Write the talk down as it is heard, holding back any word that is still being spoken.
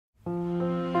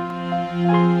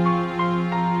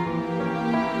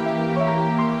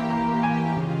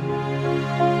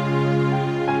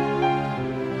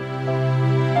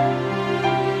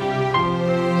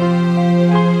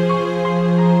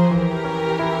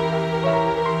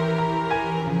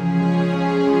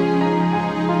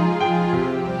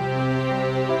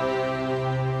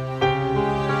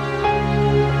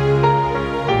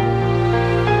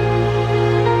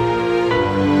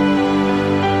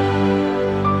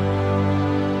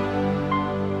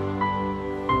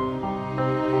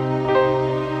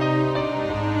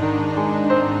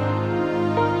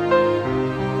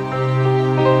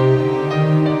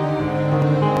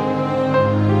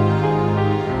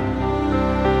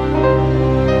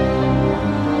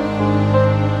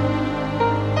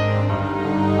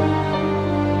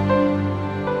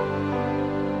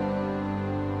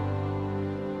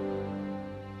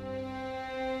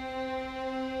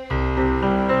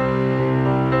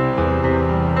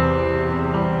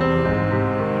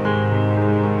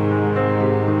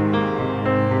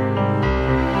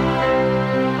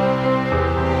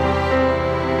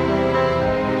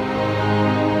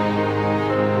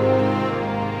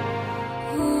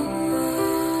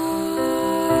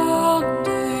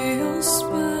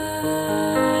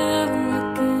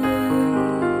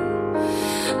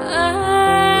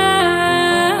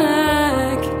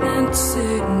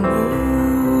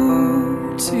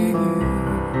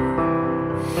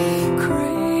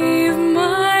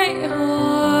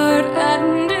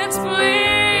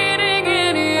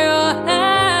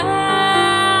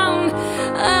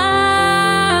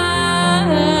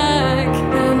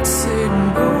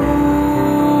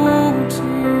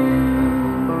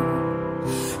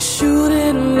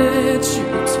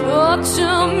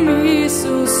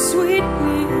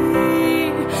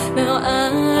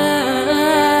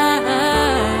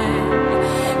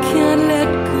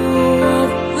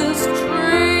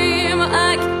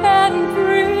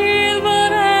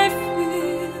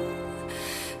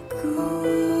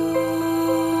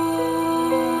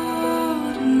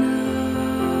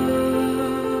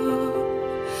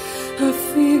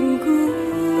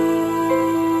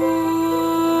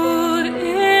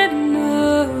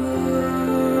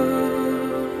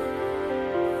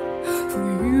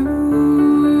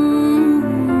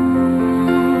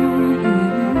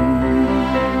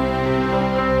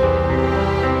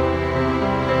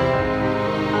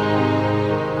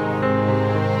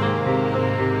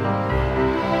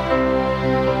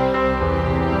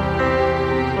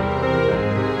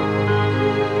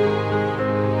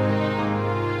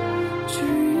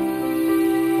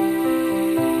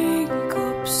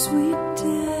sweet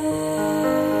decadence.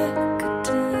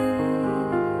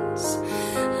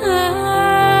 I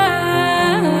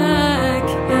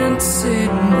can't say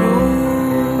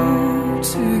no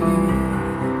to you,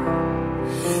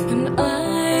 and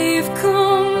I've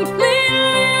completely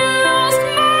lost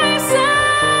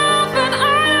myself, and I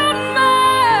don't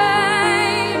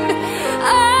mind. I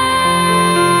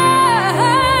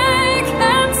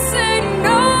can't say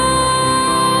no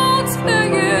to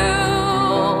you.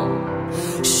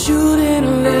 Shouldn't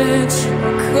let you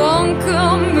conquer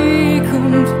me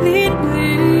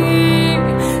completely.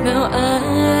 Now I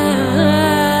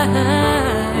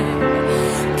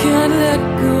can't let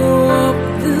go of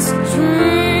this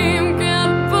dream.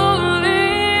 Can't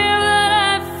believe that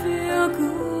I feel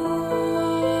good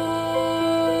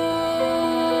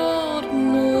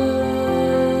enough.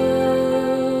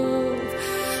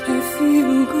 I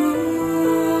feel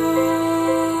good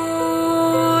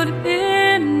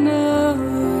enough.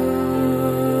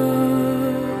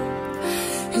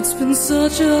 It's been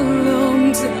such a long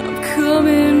time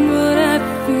coming, but I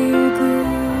feel good.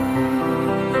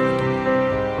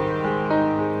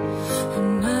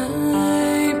 And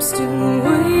I'm still